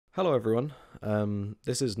Hello everyone,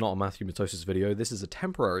 this is not a Matthew Matosis video, this is a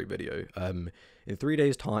temporary video. In 3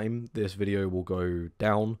 days time, this video will go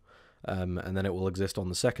down, and then it will exist on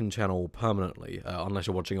the second channel permanently, unless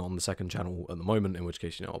you're watching it on the second channel at the moment, in which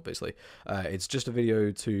case, obviously. It's just a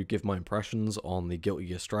video to give my impressions on the Guilty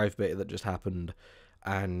Gear Strive beta that just happened,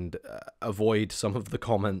 and avoid some of the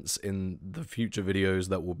comments in the future videos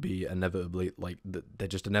that will be inevitably, they're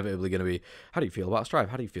just inevitably going to be, how do you feel about Strive?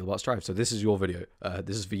 How do you feel about Strive? So this is your video.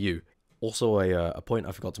 This is for you. Also, a point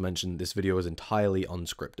I forgot to mention, this video is entirely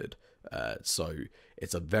unscripted. So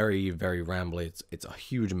it's a very, very rambly, it's a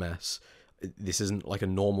huge mess. This isn't like a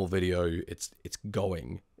normal video, it's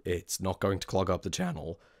not going to clog up the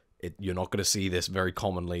channel. You're not going to see this very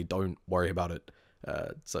commonly, don't worry about it.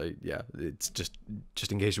 So yeah, it's just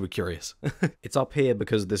in case you were curious. It's up here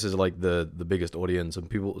because this is like the biggest audience, and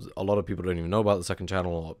a lot of people don't even know about the second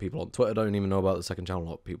channel. A lot of people on Twitter don't even know about the second channel. A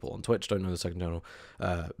lot of people on Twitch don't know the second channel.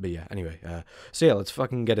 But yeah, anyway, so yeah, let's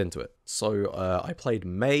fucking get into it. So I played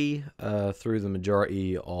Mei through the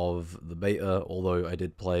majority of the beta, although I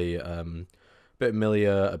did play a bit of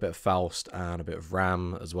Milia, a bit of Faust, and a bit of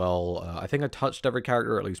Ram as well. I think I touched every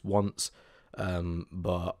character at least once.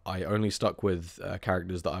 But I only stuck with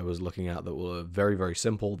characters that I was looking at that were very, very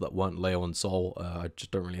simple, that weren't Leo and Sol. I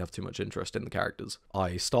just don't really have too much interest in the characters.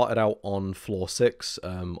 I started out on floor 6.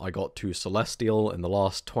 I got to Celestial in the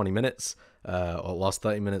last 20 minutes, or last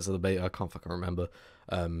 30 minutes of the beta, I can't fucking remember,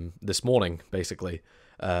 this morning, basically.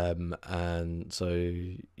 And so,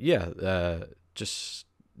 yeah, just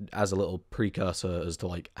as a little precursor as to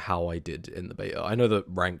like how I did in the beta. I know that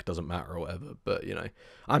rank doesn't matter or whatever, but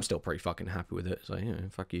I'm still pretty fucking happy with it, so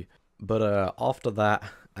fuck you. But after that,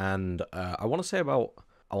 and I want to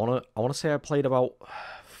say I played about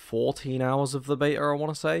 14 hours of the beta, I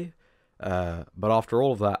want to say. But after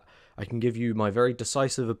all of that, I can give you my very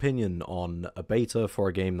decisive opinion on a beta for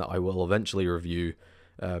a game that I will eventually review,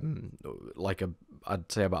 I'd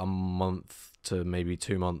say about a month to maybe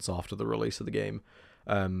 2 months after the release of the game.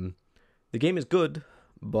 The game is good,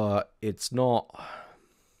 but it's not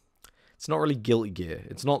really Guilty Gear.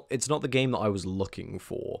 It's not the game that I was looking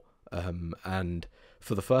for. And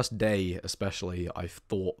for the first day especially, I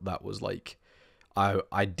thought that was like,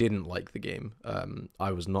 I didn't like the game.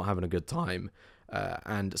 I was not having a good time.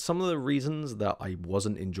 And some of the reasons that I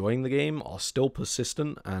wasn't enjoying the game are still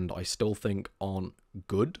persistent, and I still think aren't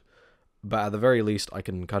good. But at the very least, I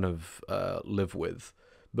can kind of live with.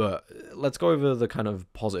 But let's go over the kind of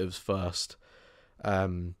positives first.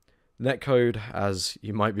 Netcode, as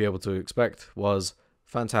you might be able to expect, was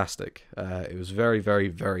fantastic. It was very, very,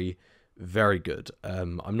 very, very good.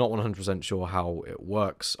 I'm not 100% sure how it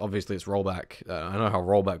works. Obviously, it's rollback. I know how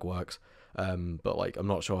rollback works, but like I'm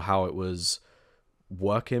not sure how it was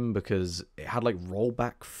working, because it had like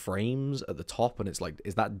rollback frames at the top, and it's like,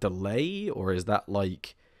 is that delay, or is that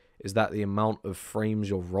like, is that the amount of frames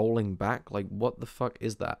you're rolling back? Like, what the fuck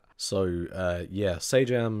is that? So, yeah,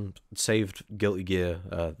 Sajam saved Guilty Gear.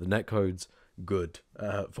 The netcode's good,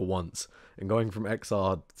 for once. And going from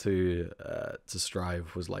Xrd to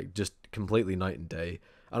Strive was, like, just completely night and day.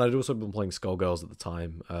 And I'd also been playing Skullgirls at the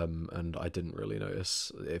time, and I didn't really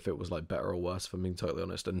notice if it was, like, better or worse, if I'm being totally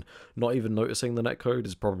honest. And not even noticing the netcode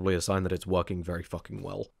is probably a sign that it's working very fucking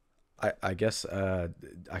well. I guess I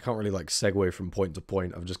can't really like segue from point to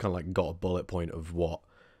point. I've just kind of like got a bullet point of what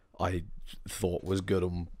I thought was good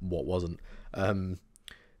and what wasn't.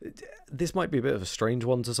 This might be a bit of a strange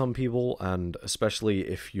one to some people, and especially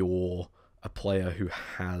if you're a player who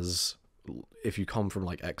has, if you come from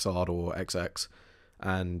like Xrd or XX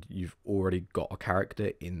and you've already got a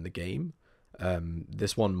character in the game.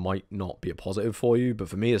 This one might not be a positive for you, but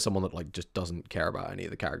for me, as someone that like just doesn't care about any of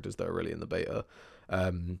the characters that are really in the beta,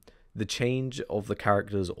 the change of the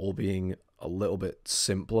characters all being a little bit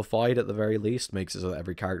simplified at the very least makes it so that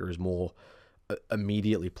every character is more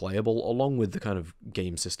immediately playable, along with the kind of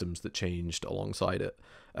game systems that changed alongside it.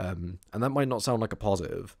 And that might not sound like a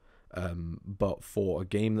positive, but for a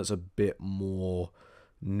game that's a bit more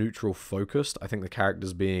neutral focused, I think the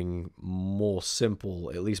characters being more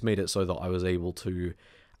simple at least made it so that I was able to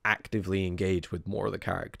actively engage with more of the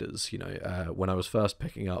characters. When I was first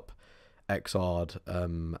picking up Xrd,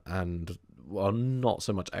 and well, not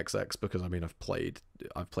so much XX, because I mean I've played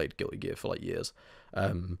Guilty Gear for like years,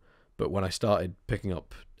 but when I started picking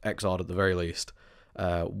up Xrd at the very least,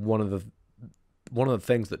 one of the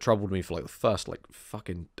things that troubled me for like the first like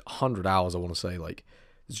fucking 100 hours, I want to say, like,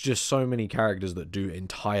 there's just so many characters that do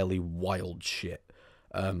entirely wild shit,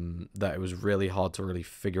 that it was really hard to really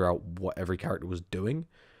figure out what every character was doing.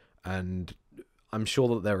 And I'm sure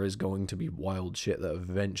that there is going to be wild shit that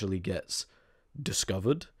eventually gets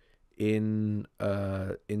discovered in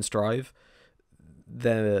Strive,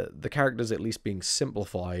 the characters at least being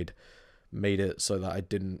simplified made it so that I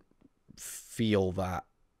didn't feel that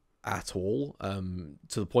at all,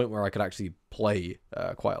 to the point where I could actually play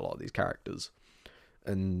quite a lot of these characters.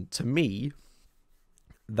 And to me,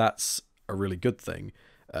 that's a really good thing,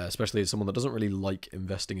 especially as someone that doesn't really like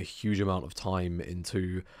investing a huge amount of time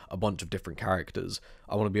into a bunch of different characters.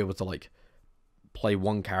 I want to be able to like play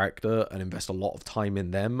one character and invest a lot of time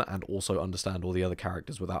in them, and also understand all the other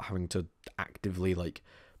characters without having to actively like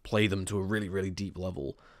play them to a really, really deep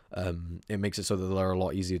level. It makes it so that they're a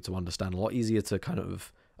lot easier to understand, a lot easier to kind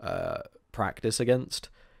of practice against,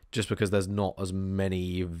 just because there's not as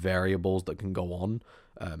many variables that can go on.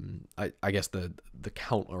 I guess the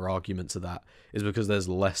counter argument to that is because there's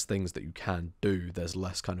less things that you can do, there's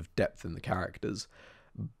less kind of depth in the characters.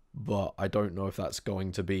 But I don't know if that's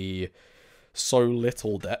going to be so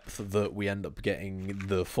little depth that we end up getting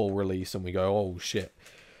the full release and we go, oh shit,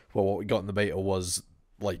 well, what we got in the beta was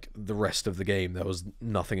like the rest of the game. There was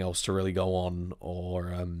nothing else to really go on,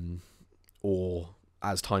 or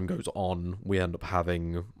as time goes on, we end up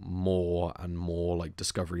having more and more like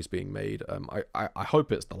discoveries being made. I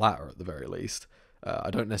hope it's the latter at the very least. I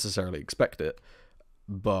don't necessarily expect it,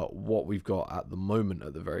 but what we've got at the moment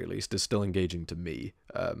at the very least is still engaging to me.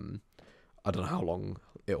 I don't know how long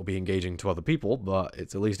it'll be engaging to other people, but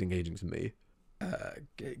it's at least engaging to me.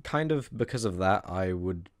 Kind of because of that, I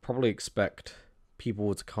would probably expect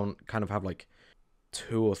people to kind of have like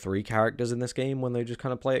 2 or 3 characters in this game when they just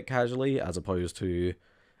kind of play it casually, as opposed to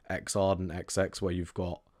Xrd and XX where you've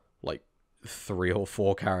got like 3 or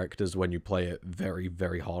 4 characters when you play it very,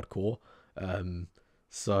 very hardcore.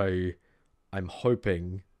 So I'm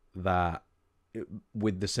hoping that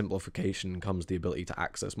with the simplification comes the ability to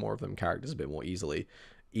access more of them characters a bit more easily,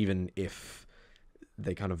 even if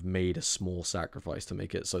they kind of made a small sacrifice to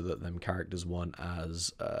make it so that them characters weren't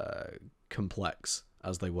as complex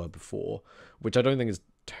as they were before, which I don't think is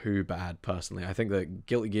too bad personally. I think that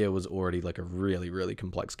Guilty Gear was already like a really, really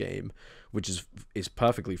complex game, which is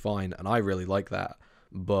perfectly fine, and I really like that,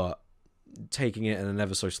 but taking it in an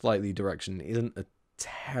ever so slightly direction isn't a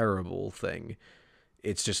terrible thing.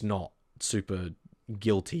 It's just not super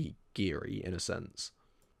Guilty Geary in a sense.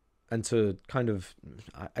 And to kind of,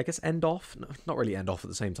 I guess, end off, not really end off at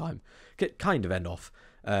the same time, kind of end off,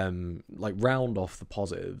 like round off the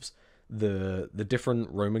positives, the different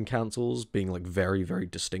Roman councils being like very, very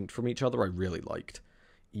distinct from each other, I really liked.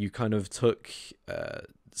 You kind of took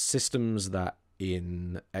systems that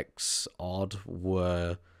in Xrd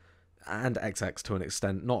were, and XX to an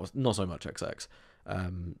extent, not so much XX.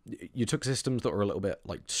 You took systems that were a little bit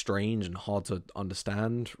like strange and hard to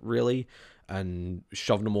understand, really, and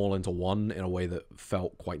shoved them all into one in a way that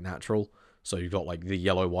felt quite natural. So you've got like the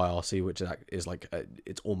yellow YRC, which is like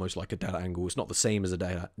it's almost like a dead angle. It's not the same as a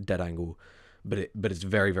dead angle, but it's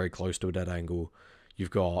very, very close to a dead angle. You've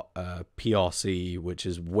got PRC, which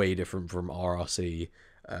is way different from RRC.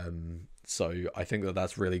 So I think that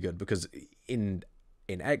that's really good, because in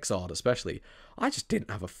Xrd especially, I just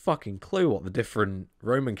didn't have a fucking clue what the different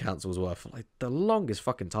Roman councils were for like the longest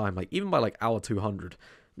fucking time. Like even by like hour 200,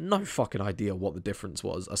 no fucking idea what the difference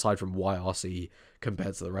was aside from YRC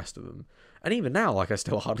compared to the rest of them. And even now, like I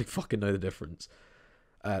still hardly fucking know the difference.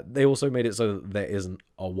 They also made it so that there isn't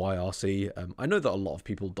a YRC. I know that a lot of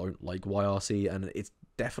people don't like YRC, and it's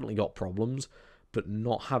definitely got problems, but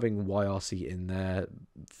not having YRC in there,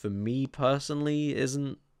 for me personally,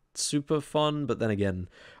 isn't super fun. But then again,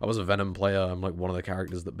 I was a Venom player. I'm like one of the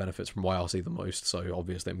characters that benefits from YRC the most, so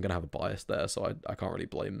obviously I'm gonna have a bias there, so I can't really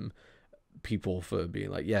blame people for being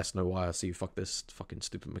like, yes, no YRC, fuck this fucking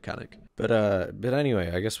stupid mechanic. But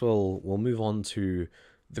anyway, I guess we'll move on to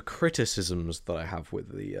the criticisms that I have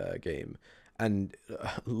with the game. And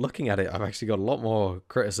looking at it, I've actually got a lot more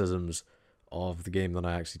criticisms of the game than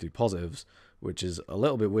I actually do positives, which is a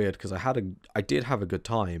little bit weird, because I did have a good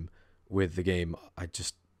time with the game. I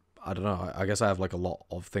don't know, I guess I have like a lot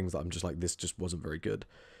of things that I'm just like, this just wasn't very good.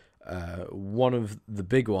 One of the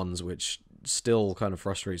big ones, which still kind of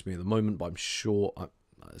frustrates me at the moment, but I'm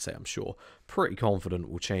pretty confident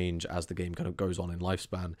will change as the game kind of goes on in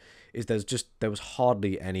lifespan, is there was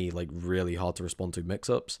hardly any like really hard to respond to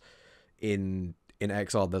mix-ups. In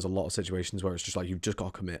Xrd, there's a lot of situations where it's just like, you've just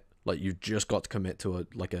got to commit. Like, you've just got to commit to a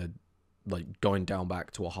going down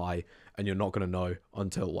back to a high, and you're not going to know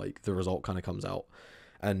until like the result kind of comes out.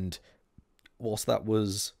 And whilst that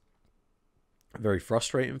was very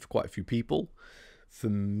frustrating for quite a few people, for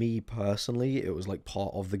me personally, it was like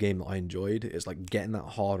part of the game that I enjoyed. It's like getting that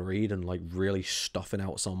hard read and like really stuffing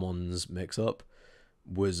out someone's mix-up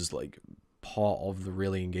was like part of the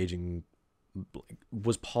really engaging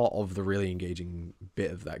was part of the really engaging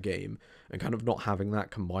bit of that game, and kind of not having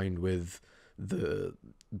that combined with the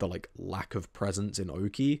like lack of presence in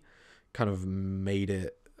Oki kind of made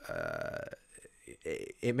it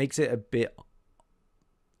it makes it a bit,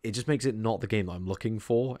 it just makes it not the game that I'm looking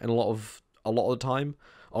for. And a lot of the time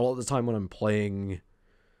when I'm playing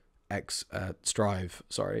Strive,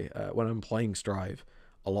 when I'm playing Strive,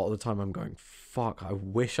 a lot of the time I'm going, fuck, I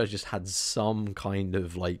wish I just had some kind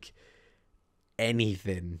of like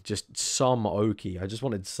anything, just some Oki. I just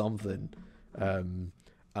wanted something. And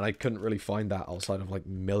I couldn't really find that outside of like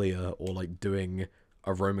Milia, or like doing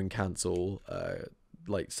a Roman cancel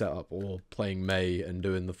like setup, or playing Mei and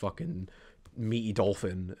doing the fucking meaty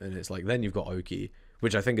dolphin. And it's like, then you've got Oki,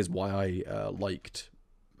 which I think is why I liked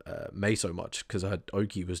Mei so much, because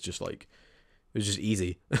Oki was just like, it was just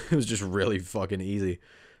easy. It was just really fucking easy.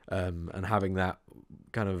 And having that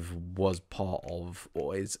kind of was part of,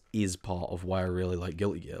 or is part of why I really like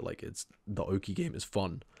Guilty Gear. Like, it's, the Oki game is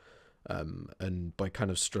fun. And by kind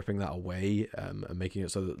of stripping that away, and making it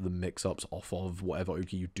so that the mix-ups off of whatever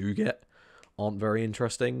Oki you do get aren't very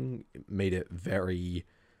interesting, it made it very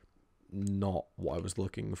not what I was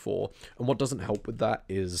looking for. And what doesn't help with that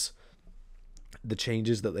is the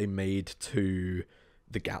changes that they made to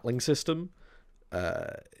the Gatling system.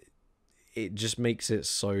 It just makes it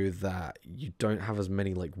so that you don't have as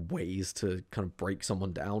many like ways to kind of break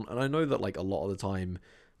someone down. And I know that like a lot of the time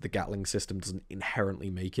the Gatling system doesn't inherently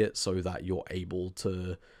make it so that you're able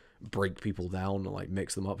to break people down and like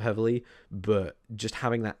mix them up heavily, but just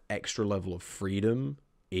having that extra level of freedom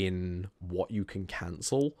in what you can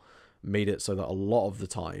cancel made it so that a lot of the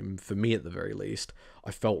time, for me at the very least,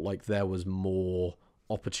 I felt like there was more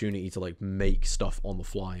opportunity to like make stuff on the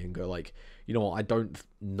fly and go like, you know what, I don't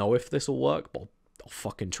know if this will work, but I'll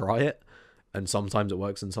fucking try it. And sometimes it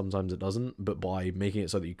works and sometimes it doesn't, but by making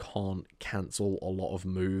it so that you can't cancel a lot of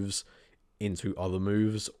moves into other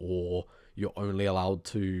moves, or you're only allowed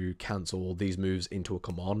to cancel these moves into a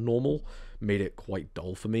command normal, made it quite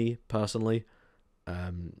dull for me personally.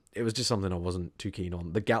 It was just something I wasn't too keen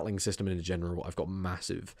on. The Gatling system in general, I've got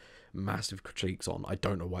massive critiques on. I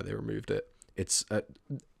don't know why they removed it. It's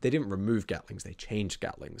they didn't remove Gatlings, they changed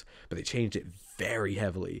Gatlings, but they changed it very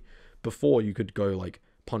heavily. Before, you could go like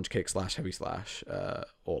punch, kick, slash, heavy slash,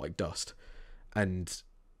 or like dust, and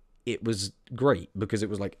it was great because it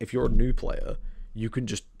was like, if you're a new player, you can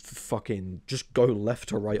just fucking just go left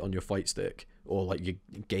to right on your fight stick or like your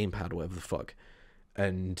gamepad or whatever the fuck,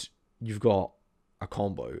 and you've got a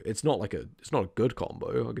combo. It's not a good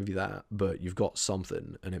combo, I'll give you that, but you've got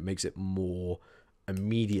something, and it makes it more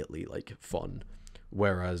immediately like fun.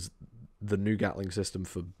 Whereas the new Gatling system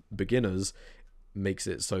for beginners makes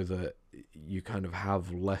it so that you kind of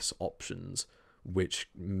have less options, which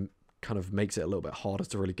kind of makes it a little bit harder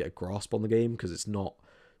to really get a grasp on the game, because it's not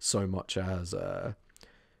so much as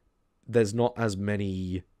there's not as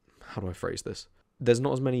many, how do I phrase this, there's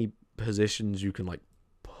not as many positions you can like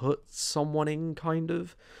put someone in, kind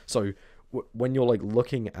of. So when you're like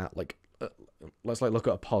looking at like let's like look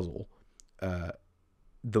at a puzzle,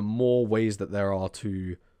 the more ways that there are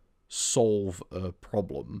to solve a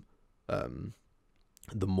problem,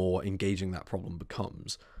 the more engaging that problem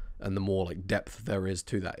becomes, and the more like depth there is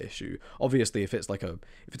to that issue. Obviously, if it's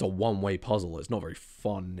a one-way puzzle, it's not very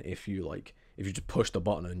fun if you just push the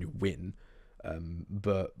button and you win.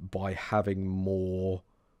 But by having more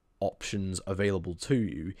options available to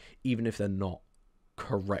you, even if they're not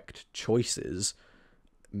correct choices,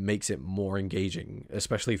 makes it more engaging,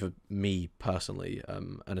 especially for me personally,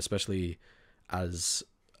 and especially as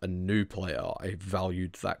a new player, I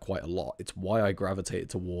valued that quite a lot. It's why I gravitated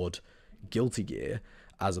toward Guilty Gear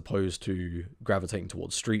as opposed to gravitating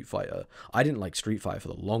towards Street Fighter. I didn't like Street Fighter for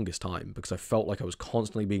the longest time because I felt like I was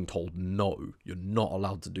constantly being told, no, you're not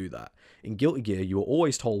allowed to do that. In Guilty Gear, you were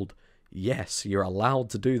always told, yes, you're allowed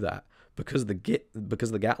to do that because of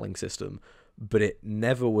the Gatling system, but it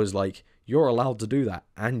never was like, you're allowed to do that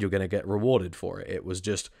and you're going to get rewarded for it. It was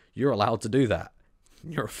just, you're allowed to do that.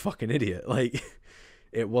 You're a fucking idiot. Like,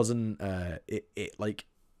 it wasn't, it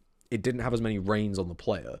didn't have as many reins on the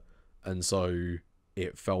player, and so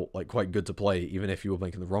it felt like quite good to play even if you were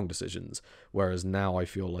making the wrong decisions. Whereas now I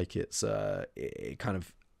feel like it's it kind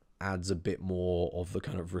of adds a bit more of the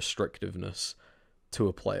kind of restrictiveness to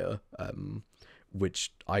a player,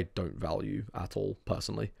 which I don't value at all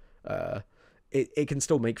personally. It can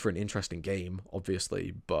still make for an interesting game,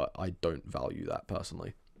 obviously, but I don't value that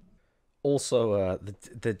personally. Also,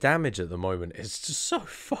 the damage at the moment is just so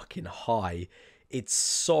fucking high. It's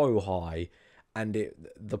so high, and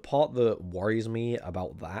the part that worries me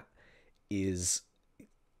about that is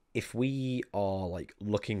if we are like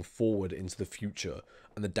looking forward into the future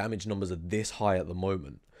and the damage numbers are this high at the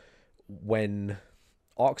moment, when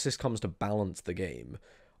Arxis comes to balance the game,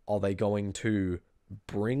 are they going to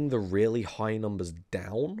bring the really high numbers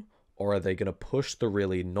down, or are they going to push the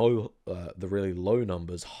really low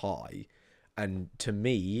numbers high? And to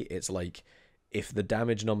me, it's like, if the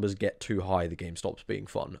damage numbers get too high, the game stops being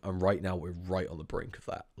fun. And right now, we're right on the brink of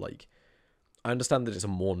that. Like, I understand that it's a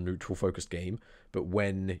more neutral focused game, but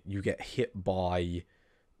when you get hit by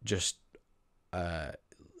just,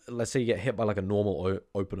 let's say you get hit by like a normal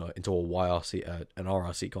opener into a YRC, an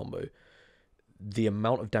RRC combo, the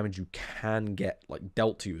amount of damage you can get like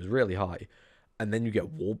dealt to you is really high, and then you get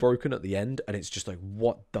wall broken at the end, and it's just like,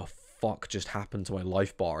 what the fuck just happened to my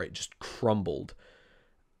life bar? It just crumbled.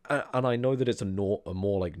 And I know that it's a more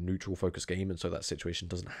like neutral focused game, and so that situation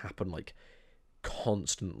doesn't happen like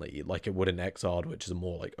constantly like it would in Xrd, which is a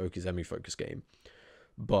more like Okizeme focused game.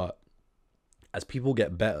 But as people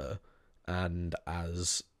get better, and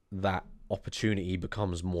as that opportunity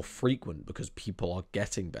becomes more frequent because people are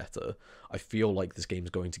getting better, I feel like this game's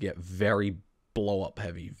going to get very blow up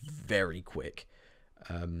heavy very quick.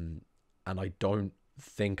 And I don't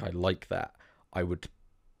think I like that. I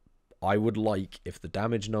would like if the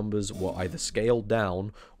damage numbers were either scaled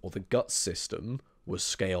down or the guts system was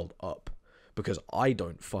scaled up, because I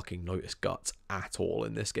don't fucking notice guts at all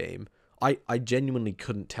in this game. I genuinely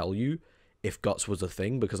couldn't tell you if guts was a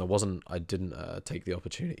thing, because I didn't take the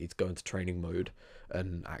opportunity to go into training mode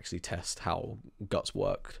and actually test how guts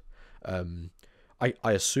worked. I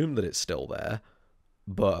assume that it's still there,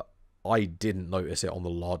 but I didn't notice it on the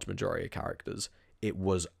large majority of characters. It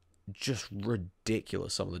was just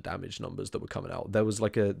ridiculous, some of the damage numbers that were coming out. There's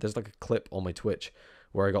like a clip on my Twitch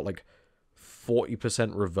where I got like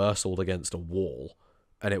 40% reversaled against a wall,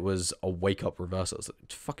 and it was a wake up reversal.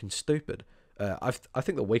 It's fucking stupid. I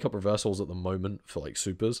think the wake up reversals at the moment for like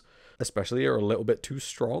supers especially are a little bit too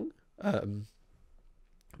strong.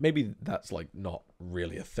 Maybe that's like not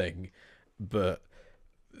really a thing, but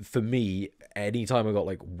for me, anytime I got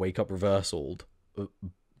like wake up reversaled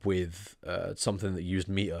with something that used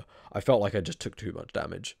meter, I felt like I just took too much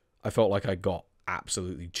damage. I felt like I got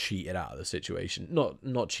absolutely cheated out of the situation.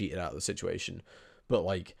 Not cheated out of the situation, but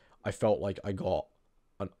like I felt like I got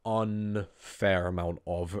an unfair amount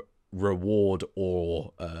of reward,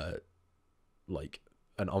 or like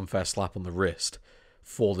an unfair slap on the wrist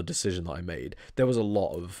for the decision that I made. There was a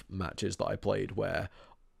lot of matches that I played where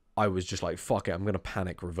I was just like, fuck it, I'm gonna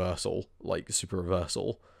panic reversal, like super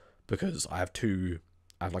reversal, because I have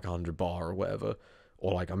like 100 bar or whatever,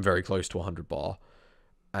 or like I'm very close to 100 bar,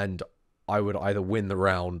 and I would either win the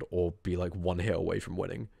round or be like one hit away from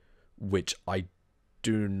winning, which I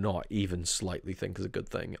do not even slightly think is a good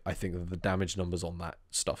thing. I think that the damage numbers on that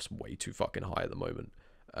stuff's way too fucking high at the moment.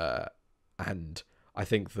 And I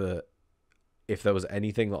think that if there was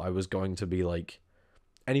anything that I was going to be like,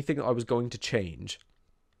 anything that I was going to change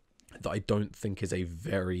that I don't think is a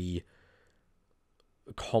very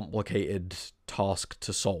complicated task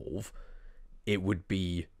to solve, it would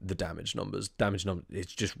be the damage numbers. Damage number is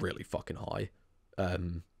just really fucking high.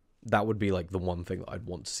 That would be like the one thing that I'd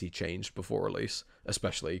want to see changed before release,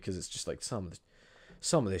 especially because it's just like some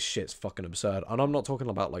of this shit's fucking absurd. And I'm not talking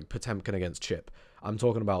about like Potemkin against Chip. I'm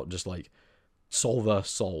talking about just like Soul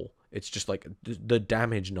versus Soul. It's just like the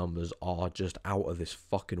damage numbers are just out of this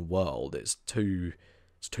fucking world. It's too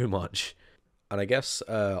much. And I guess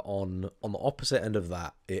on the opposite end of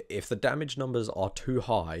that, if the damage numbers are too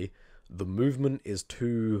high, the movement is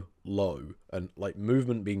too low. And like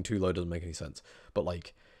movement being too low doesn't make any sense. But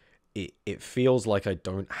like it feels like I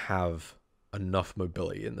don't have enough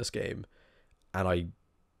mobility in this game. And I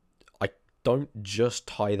don't just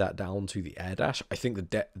tie that down to the air dash. I think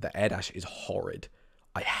the air dash is horrid.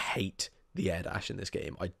 I hate the air dash in this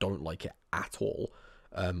game. I don't like it at all.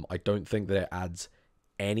 I don't think that it adds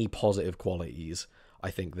any positive qualities. I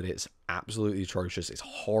think that it's absolutely atrocious. It's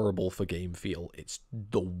horrible for game feel. It's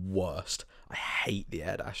the worst. I hate the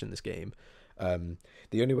air dash in this game.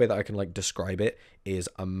 The only way that I can like describe it is,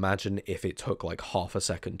 imagine if it took like half a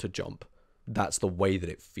second to jump. That's the way that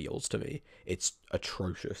it feels to me. It's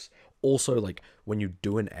atrocious. Also, like when you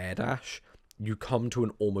do an air dash, you come to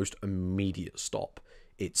an almost immediate stop.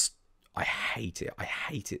 I hate it. I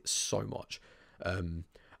hate it so much. And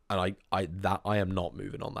I am not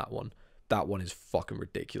moving on that one. That one is fucking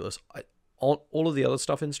ridiculous. On all of the other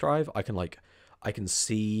stuff in Strive, I can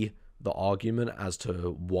see the argument as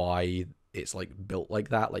to why it's like built like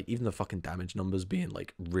that. Like even the fucking damage numbers being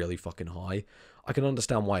like really fucking high, I can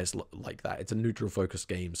understand why it's like that. It's a neutral focused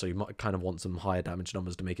game, so you might kind of want some higher damage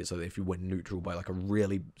numbers to make it so that if you win neutral by like a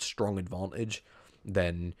really strong advantage,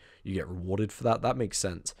 then you get rewarded for that. That makes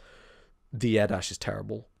sense. The air dash is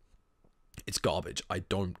terrible. It's garbage. I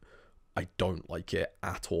don't like it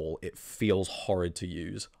at all. It feels horrid to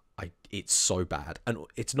use. It's so bad. And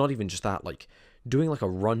it's not even just that, like, doing like a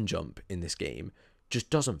run jump in this game just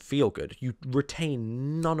doesn't feel good. You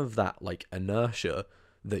retain none of that like inertia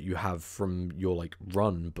that you have from your like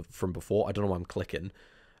run from before. I don't know why I'm clicking.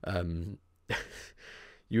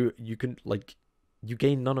 You can like, you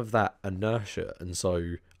gain none of that inertia, and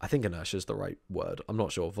so I think inertia is the right word. I'm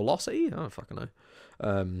not sure. Velocity? I don't fucking know.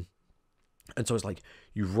 And so it's like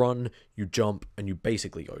you run, you jump, and you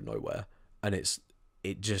basically go nowhere, and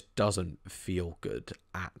it just doesn't feel good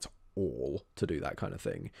at all to do that kind of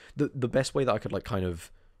thing. The best way that I could like kind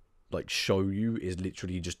of like show you is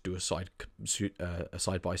literally just do a side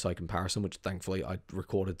by side comparison, which thankfully I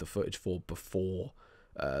recorded the footage for before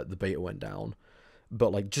the beta went down.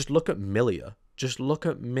 But like, just look at Millia. Just look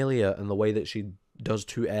at Millia and the way that she does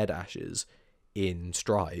 2 air dashes in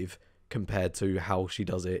Strive compared to how she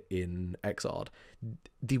does it in Xrd.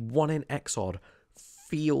 The one in Xrd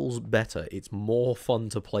feels better. It's more fun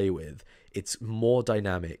to play with. It's more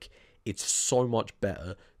dynamic. It's so much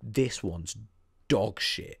better. This one's dog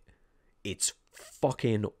shit. It's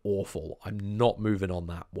fucking awful. I'm not moving on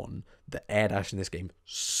that one. The air dash in this game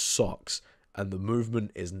sucks, and the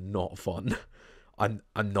movement is not fun. I'm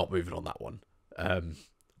not moving on that one.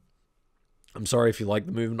 I'm sorry if you like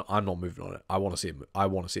the movement. I'm not moving on it. I want to see it. I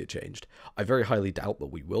want to see it changed. I very highly doubt that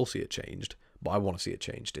we will see it changed, but I want to see it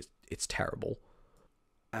changed. It's terrible.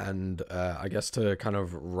 And I guess to kind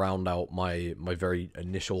of round out my very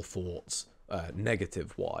initial thoughts,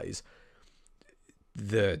 negative wise,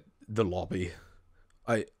 the lobby.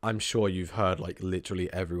 I'm sure you've heard like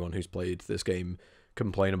literally everyone who's played this game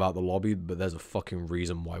complain about the lobby, but there's a fucking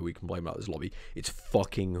reason why we complain about this lobby. It's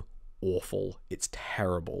fucking awful. It's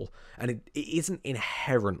terrible, and it isn't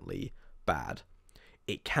inherently bad.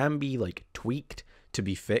 It can be like tweaked to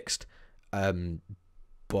be fixed,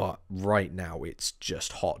 but right now it's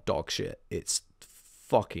just hot dog shit. It's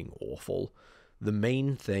fucking awful. The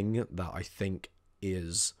main thing that I think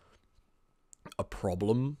is a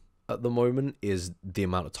problem at the moment is the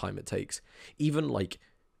amount of time it takes. Even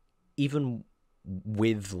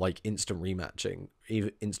with like instant rematches,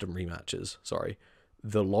 sorry,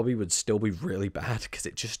 the lobby would still be really bad because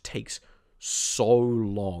it just takes so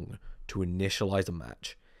long to initialize a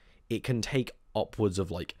match. It can take upwards of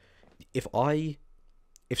like, if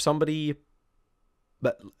somebody,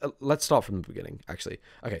 but let's start from the beginning actually.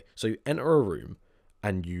 Okay, so you enter a room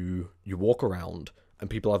and you walk around and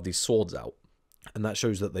people have these swords out, and that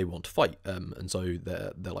shows that they want to fight, and so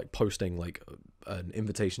they're like posting like an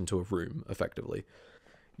invitation to a room effectively.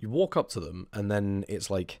 You walk up to them, and then it's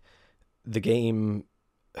like the game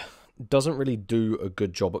doesn't really do a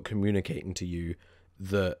good job at communicating to you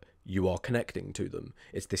that you are connecting to them.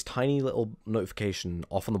 It's this tiny little notification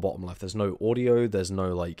off on the bottom left. There's no audio, there's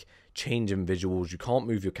no like change in visuals, you can't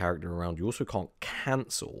move your character around, you also can't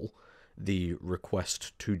cancel the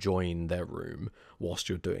request to join their room whilst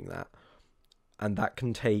you're doing that. And that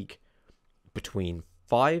can take between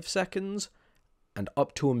 5 seconds and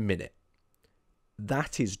up to a minute.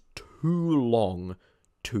 That is too long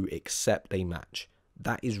to accept a match.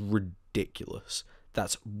 That is ridiculous.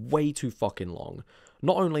 That's way too fucking long.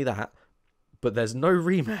 Not only that, but there's no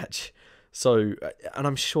rematch. So, and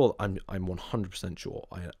I'm sure, I'm 100% sure,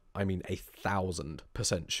 I mean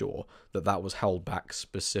 1,000% sure that was held back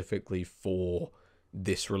specifically for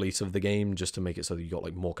this release of the game, just to make it so that you got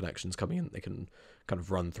like more connections coming in, they can kind of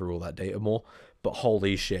run through all that data more. But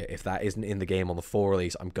holy shit, if that isn't in the game on the full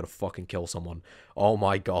release, I'm gonna fucking kill someone. Oh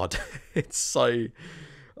my god. It's so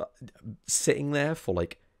sitting there for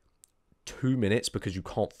like 2 minutes because you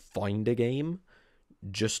can't find a game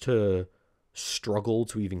just to struggle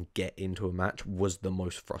to even get into a match was the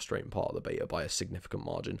most frustrating part of the beta by a significant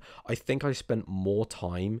margin. I think I spent more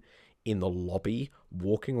time in the lobby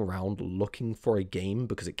walking around looking for a game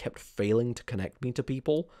because it kept failing to connect me to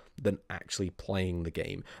people than actually playing the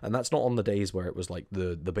game. And that's not on the days where it was like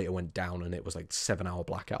the beta went down and it was like 7-hour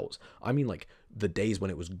blackouts. I mean like the days when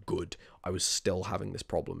it was good, I was still having this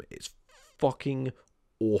problem. It's fucking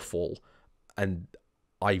awful, and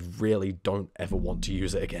I really don't ever want to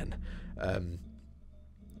use it again.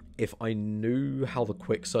 If I knew how the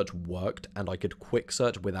quick search worked and I could quick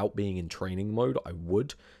search without being in training mode, I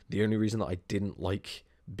would. The only reason that I didn't like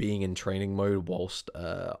being in training mode whilst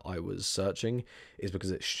I was searching is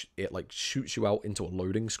because it like shoots you out into a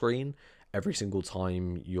loading screen every single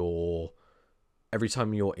time you're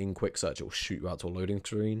in quick search. It will shoot you out to a loading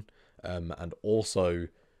screen, and also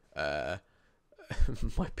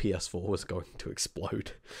my PS4 was going to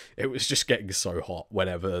explode. It was just getting so hot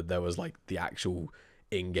whenever there was like the actual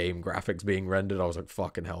in-game graphics being rendered. I was like,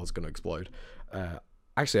 fucking hell, it's going to explode.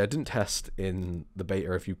 Actually, I didn't test in the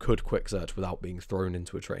beta if you could quick search without being thrown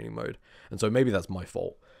into a training mode, and so maybe that's my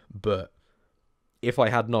fault. But if I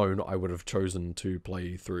had known, I would have chosen to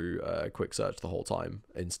play through quick search the whole time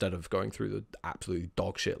instead of going through the absolutely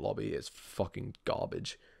dog shit lobby. It's fucking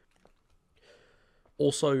garbage.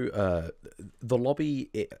 Also, the lobby,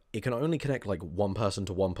 it can only connect like one person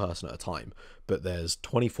to one person at a time, but there's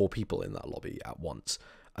 24 people in that lobby at once,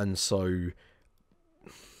 and so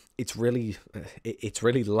it's really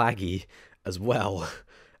laggy as well.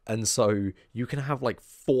 And so you can have like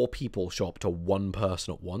 4 people show up to one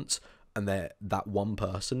person at once, and that one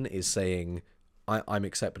person is saying, I'm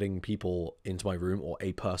accepting people into my room, or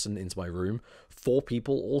a person into my room. 4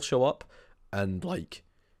 people all show up, and like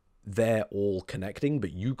they're all connecting,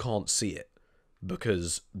 but you can't see it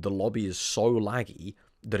because the lobby is so laggy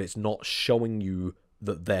that it's not showing you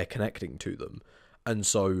that they're connecting to them. And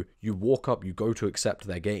so you walk up, you go to accept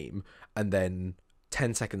their game, and then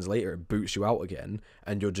 10 seconds later it boots you out again,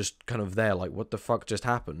 and you're just kind of there like, what the fuck just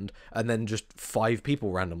happened? And then just 5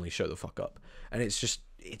 people randomly show the fuck up, and it's just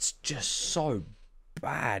so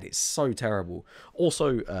bad. It's so terrible.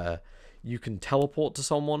 Also, you can teleport to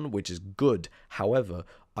someone, which is good. However,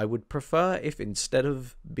 I would prefer if instead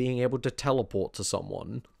of being able to teleport to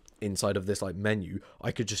someone inside of this like menu,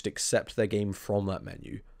 I could just accept their game from that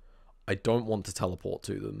menu. I don't want to teleport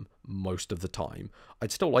to them most of the time.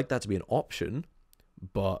 I'd still like that to be an option,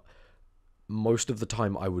 but most of the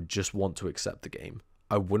time I would just want to accept the game.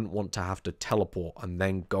 I wouldn't want to have to teleport and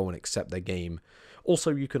then go and accept their game.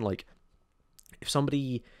 Also, you can like, if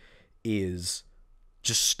somebody is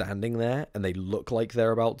just standing there and they look like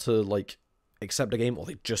they're about to like accept a game, or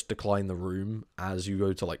they just decline the room as you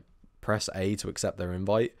go to like press A to accept their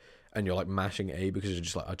invite, and you're like mashing A because you're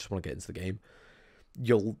just like, I just want to get into the game,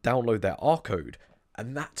 you'll download their R code,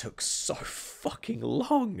 and that took so fucking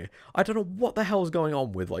long. I don't know what the hell is going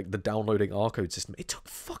on with like the downloading R code system. It took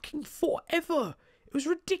fucking forever. It was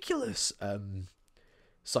ridiculous.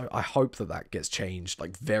 So I hope that gets changed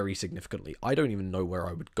like very significantly. I don't even know where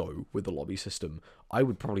I would go with the lobby system. I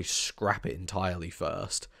would probably scrap it entirely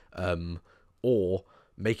first, or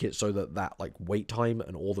make it so that like wait time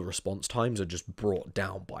and all the response times are just brought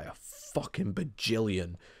down by a fucking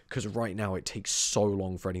bajillion, because right now it takes so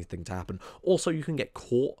long for anything to happen. Also, you can get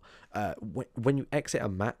caught when you exit a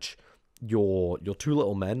match. Your 2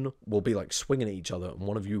 little men will be like swinging at each other, and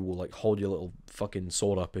one of you will like hold your little fucking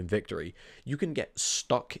sword up in victory. You can get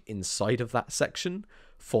stuck inside of that section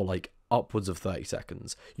for like upwards of 30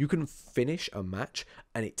 seconds. You can finish a match,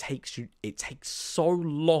 and it takes so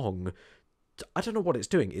long. I don't know what it's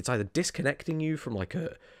doing. It's either disconnecting you from like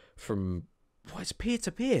it's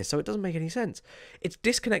peer-to-peer, so it doesn't make any sense. It's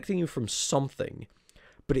disconnecting you from something,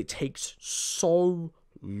 but it takes so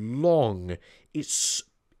long.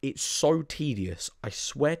 It's so tedious. I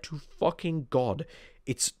swear to fucking God.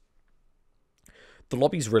 The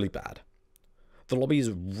lobby's really bad. The lobby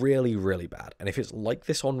is really, really bad. And if it's like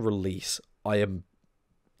this on release, I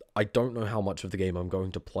don't know how much of the game I'm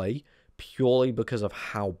going to play, purely because of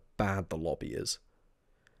how bad the lobby is.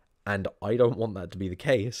 And I don't want that to be the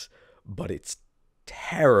case, but it's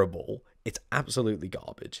terrible. It's absolutely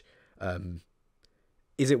garbage.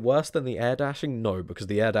 Is it worse than the air dashing? No, because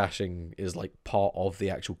the air dashing is like part of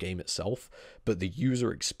the actual game itself, but the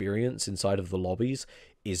user experience inside of the lobbies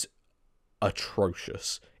is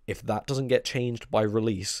atrocious. If that doesn't get changed by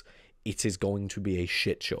release, it is going to be a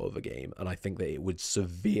shit show of a game, and I think that it would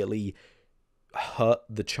severely hurt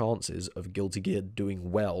the chances of Guilty Gear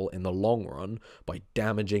doing well in the long run by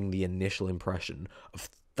damaging the initial impression of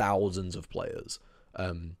thousands of players.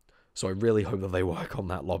 So I really hope that they work on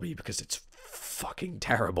that lobby, because it's fucking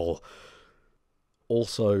terrible.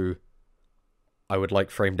 Also, I would like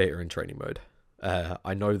frame data in training mode.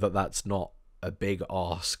 I know that that's not a big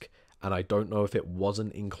ask, and I don't know if it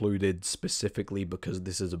wasn't included specifically because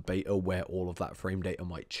this is a beta where all of that frame data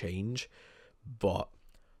might change, but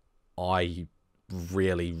I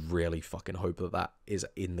really, really fucking hope that is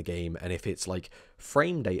in the game. And if it's like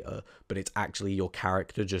frame data, but it's actually your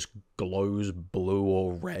character just glows blue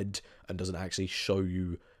or red and doesn't actually show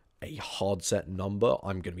you a hard set number,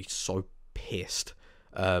 I'm gonna be so pissed.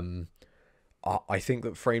 I think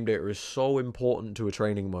that frame data is so important to a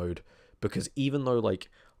training mode, because even though like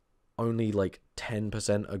only like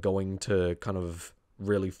 10% are going to kind of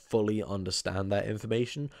really fully understand that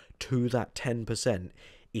information, to that 10%,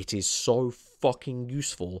 it is so fucking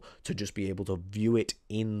useful to just be able to view it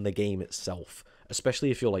in the game itself,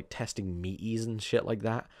 especially if you're like testing meaties and shit like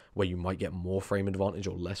that, where you might get more frame advantage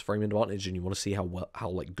or less frame advantage, and you want to see how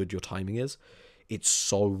like good your timing is. It's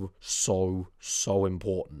so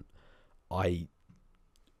important. I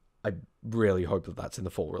really hope that that's in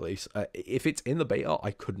the full release. If it's in the beta,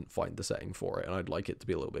 I couldn't find the setting for it, and I'd like it to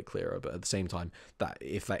be a little bit clearer. But at the same time,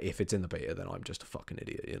 if it's in the beta, then I'm just a fucking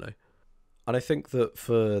idiot, you know. And I think that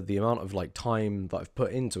for the amount of like time that I've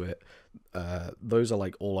put into it, those are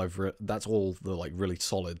like that's all the like really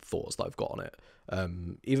solid thoughts that I've got on it.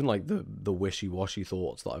 Even like the wishy-washy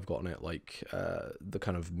thoughts that I've got on it, like the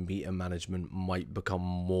kind of meter management might become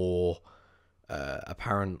more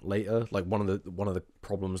apparent later. Like one of the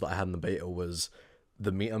problems that I had in the beta was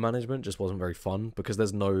the meter management just wasn't very fun because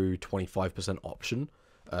there's no 25% option.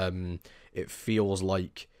 It feels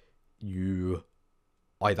like you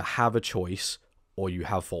either have a choice or you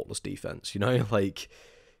have faultless defense, you know. Like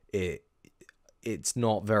it's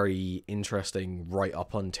not very interesting right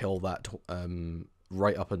up until that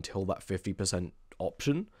 50%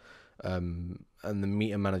 option. And the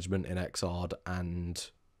meter management in Xrd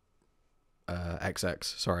and XX,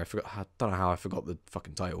 sorry, I don't know how I forgot the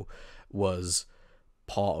fucking title, was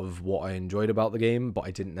part of what I enjoyed about the game, but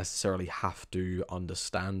I didn't necessarily have to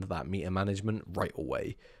understand that meter management right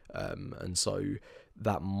away. And so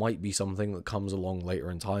that might be something that comes along later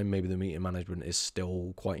in time. Maybe the meter management is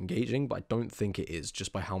still quite engaging, but I don't think it is,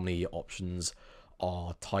 just by how many options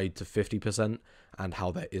are tied to 50% and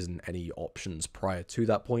how there isn't any options prior to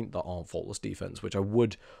that point that aren't faultless defense, which I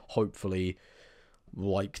would hopefully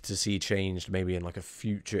like to see changed maybe in like a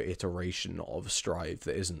future iteration of Strive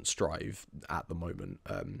that isn't Strive at the moment.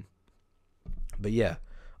 But yeah,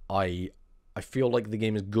 I feel like the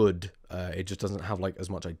game is good. It just doesn't have like as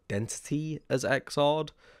much identity as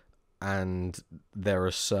Xrd, and there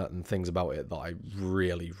are certain things about it that I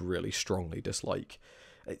really, really strongly dislike.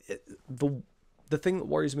 The thing that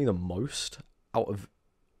worries me the most out of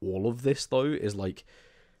all of this, though, is like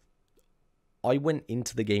I went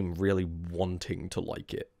into the game really wanting to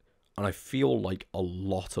like it, and I feel like a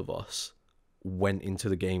lot of us went into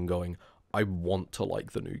the game going, I want to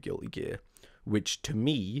like the new Guilty Gear, which to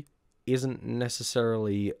me isn't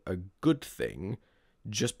necessarily a good thing,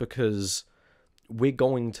 just because we're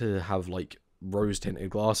going to have like rose-tinted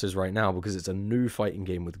glasses right now because it's a new fighting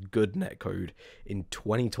game with good netcode in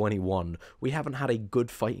 2021. We haven't had a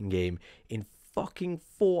good fighting game in fucking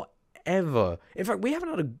forever. In fact, we haven't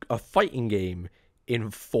had a fighting game in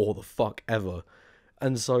for the fuck ever.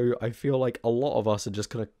 And so I feel like a lot of us are just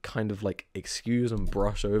gonna kind of like excuse and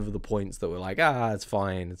brush over the points that we're like, it's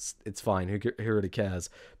fine, it's fine, who really cares?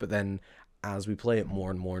 But then as we play it more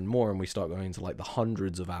and more and more, and we start going into like the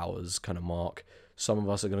hundreds of hours kind of mark, some of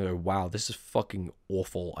us are gonna go, wow, this is fucking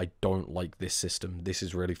awful, I don't like this system, this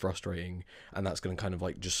is really frustrating, and that's gonna kind of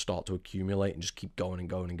like just start to accumulate and just keep going and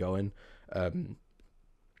going and going.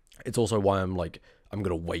 It's also why I'm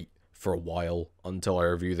gonna wait for a while until I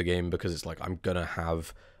review the game, because it's like I'm gonna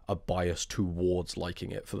have a bias towards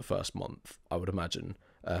liking it for the first month, I would imagine,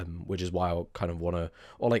 which is why I kind of want to,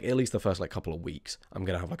 or like at least the first like couple of weeks, I'm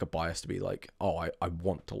gonna have like a bias to be like, oh, I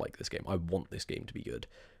want to like this game, I want this game to be good,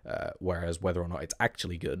 whereas whether or not it's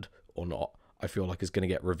actually good or not, I feel like is gonna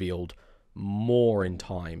get revealed more in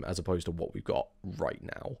time as opposed to what we've got right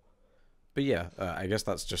now. But yeah, I guess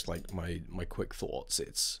that's just like my quick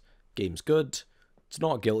thoughts. Game's good. It's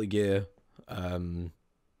not Guilty Gear.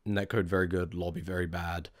 Netcode very good. Lobby very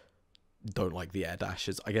bad. Don't like the air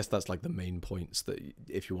dashes. I guess that's like the main points that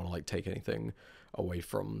if you want to like take anything away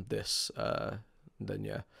from this, then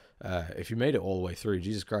yeah. If you made it all the way through,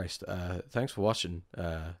 Jesus Christ, thanks for watching.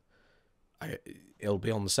 It'll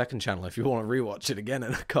be on the second channel if you want to rewatch it again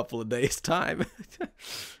in a couple of days' time.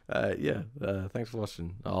 Yeah, thanks for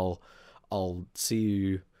watching. I'll see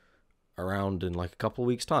you around in like a couple of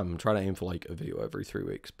weeks' time. I'm trying to aim for like a video every 3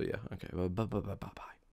 weeks, but yeah, okay, bye.